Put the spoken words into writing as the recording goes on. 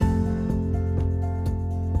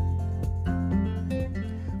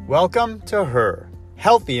Welcome to Her,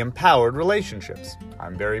 Healthy Empowered Relationships.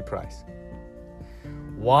 I'm Barry Price.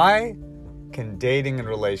 Why can dating and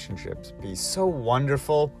relationships be so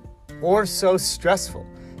wonderful or so stressful,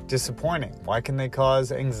 disappointing? Why can they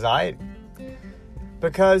cause anxiety?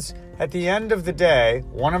 Because at the end of the day,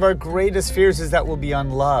 one of our greatest fears is that we'll be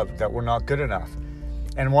unloved, that we're not good enough.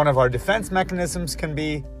 And one of our defense mechanisms can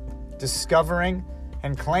be discovering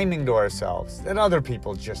and claiming to ourselves that other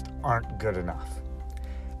people just aren't good enough.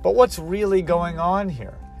 But what's really going on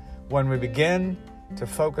here when we begin to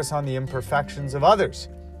focus on the imperfections of others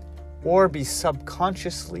or be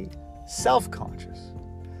subconsciously self-conscious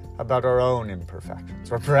about our own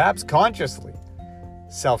imperfections, or perhaps consciously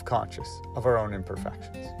self-conscious of our own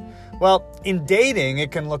imperfections? Well, in dating, it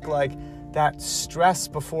can look like that stress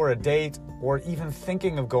before a date or even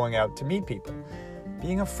thinking of going out to meet people,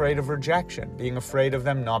 being afraid of rejection, being afraid of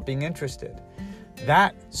them not being interested.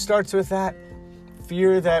 That starts with that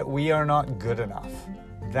fear that we are not good enough,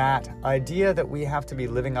 that idea that we have to be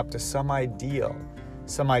living up to some ideal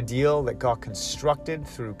that got constructed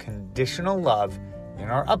through conditional love in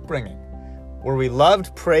our upbringing. Were we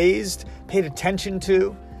loved, praised, paid attention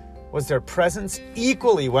to? Was their presence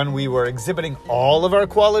equally when we were exhibiting all of our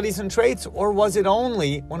qualities and traits, or was it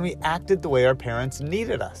only when we acted the way our parents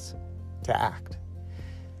needed us to act?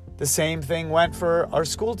 The same thing went for our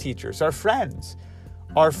school teachers, our friends,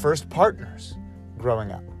 our first partners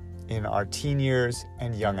growing up in our teen years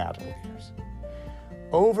and young adult years.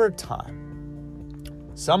 Over time,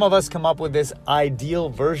 some of us come up with this ideal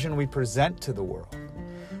version we present to the world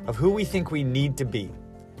of who we think we need to be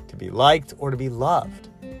liked or to be loved.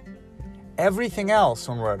 Everything else,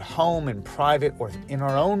 when we're at home, in private, or in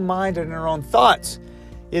our own mind and in our own thoughts,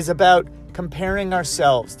 is about comparing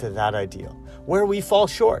ourselves to that ideal, where we fall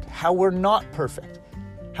short, how we're not perfect,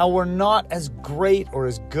 how we're not as great or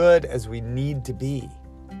as good as we need to be.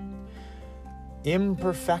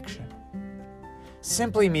 Imperfection,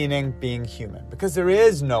 simply meaning being human, because there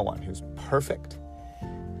is no one who's perfect.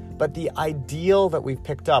 But the ideal that we've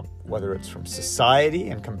picked up, whether it's from society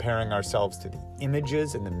and comparing ourselves to the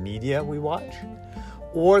images and the media we watch,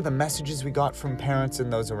 or the messages we got from parents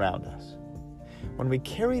and those around us, when we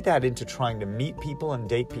carry that into trying to meet people and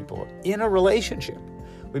date people in a relationship,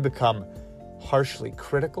 we become harshly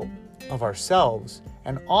critical of ourselves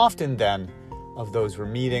and often then of those we're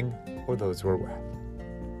meeting or those we're with.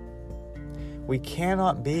 We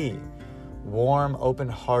cannot be warm,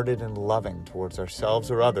 open-hearted, and loving towards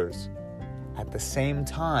ourselves or others at the same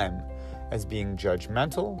time as being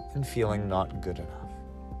judgmental and feeling not good enough.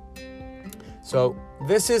 So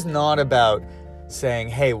this is not about saying,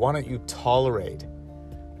 hey, why don't you tolerate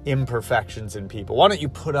imperfections in people? Why don't you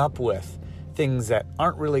put up with things that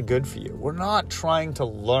aren't really good for you? We're not trying to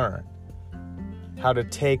learn how to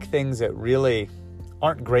take things that really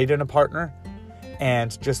aren't great in a partner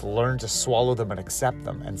and just learn to swallow them and accept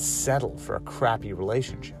them and settle for a crappy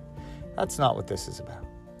relationship. That's not what this is about.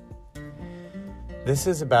 This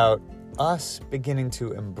is about us beginning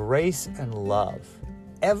to embrace and love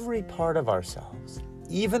every part of ourselves,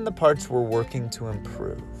 even the parts we're working to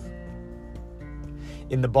improve.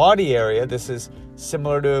 In the body area, this is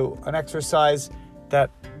similar to an exercise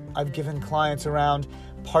that I've given clients around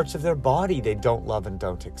parts of their body they don't love and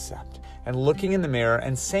don't accept, and looking in the mirror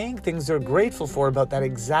and saying things they're grateful for about that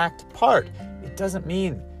exact part. It doesn't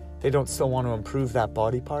mean they don't still want to improve that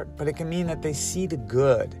body part, but it can mean that they see the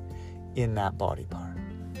good in that body part.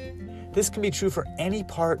 This can be true for any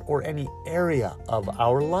part or any area of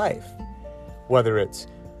our life, whether it's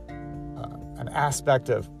an aspect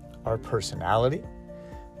of our personality,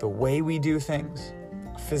 the way we do things,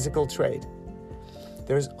 a physical trait.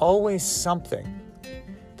 There's always something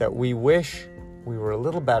that we wish we were a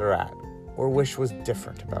little better at or wish was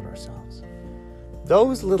different about ourselves.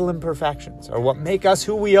 Those little imperfections are what make us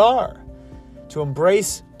who we are. To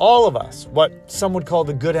embrace all of us, what some would call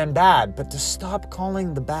the good and bad, but to stop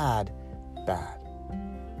calling the bad, bad.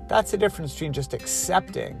 That's the difference between just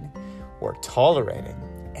accepting or tolerating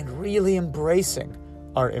and really embracing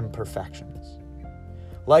our imperfections.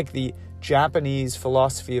 Like the Japanese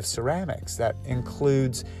philosophy of ceramics that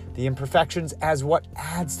includes the imperfections as what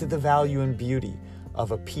adds to the value and beauty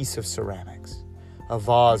of a piece of ceramics. A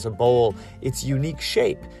vase, a bowl, its unique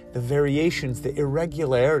shape, the variations, the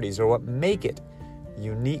irregularities are what make it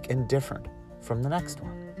unique and different from the next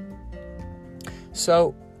one.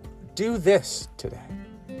 So do this today.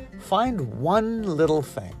 Find one little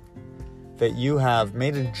thing that you have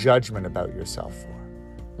made a judgment about yourself for.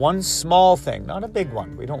 One small thing, not a big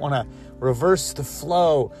one. We don't want to reverse the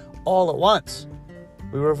flow all at once.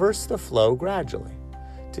 We reverse the flow gradually.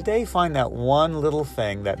 Today, find that one little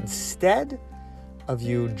thing that instead of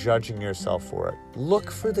you judging yourself for it. Look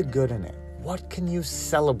for the good in it. What can you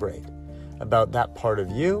celebrate about that part of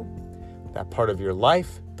you, that part of your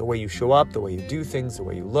life, the way you show up, the way you do things, the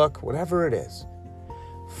way you look, whatever it is.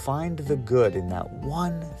 Find the good in that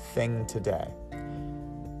one thing today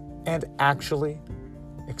and actually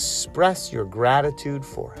express your gratitude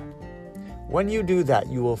for it. When you do that,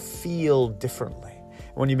 you will feel differently.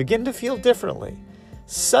 When you begin to feel differently,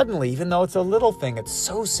 suddenly, even though it's a little thing, it's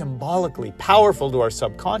so symbolically powerful to our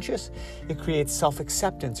subconscious. It creates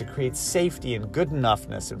self-acceptance, it creates safety and good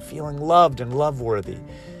enoughness and feeling loved and love-worthy.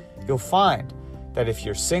 You'll find that if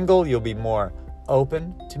you're single, you'll be more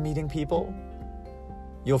open to meeting people.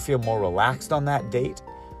 You'll feel more relaxed on that date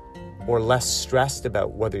or less stressed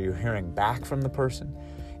about whether you're hearing back from the person.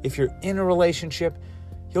 If you're in a relationship,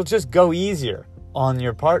 you'll just go easier on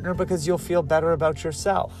your partner because you'll feel better about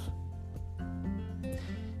yourself.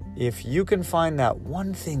 If you can find that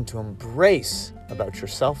one thing to embrace about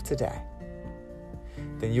yourself today,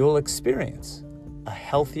 then you'll experience a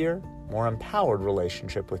healthier, more empowered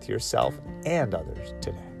relationship with yourself and others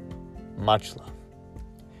today. Much love.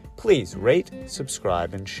 Please rate,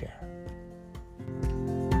 subscribe, and share.